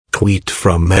tweet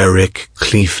from Eric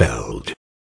Kleefeld.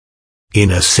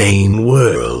 In a sane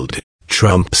world,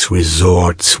 Trump's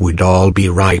resorts would all be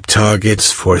ripe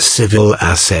targets for civil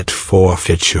asset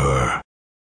forfeiture.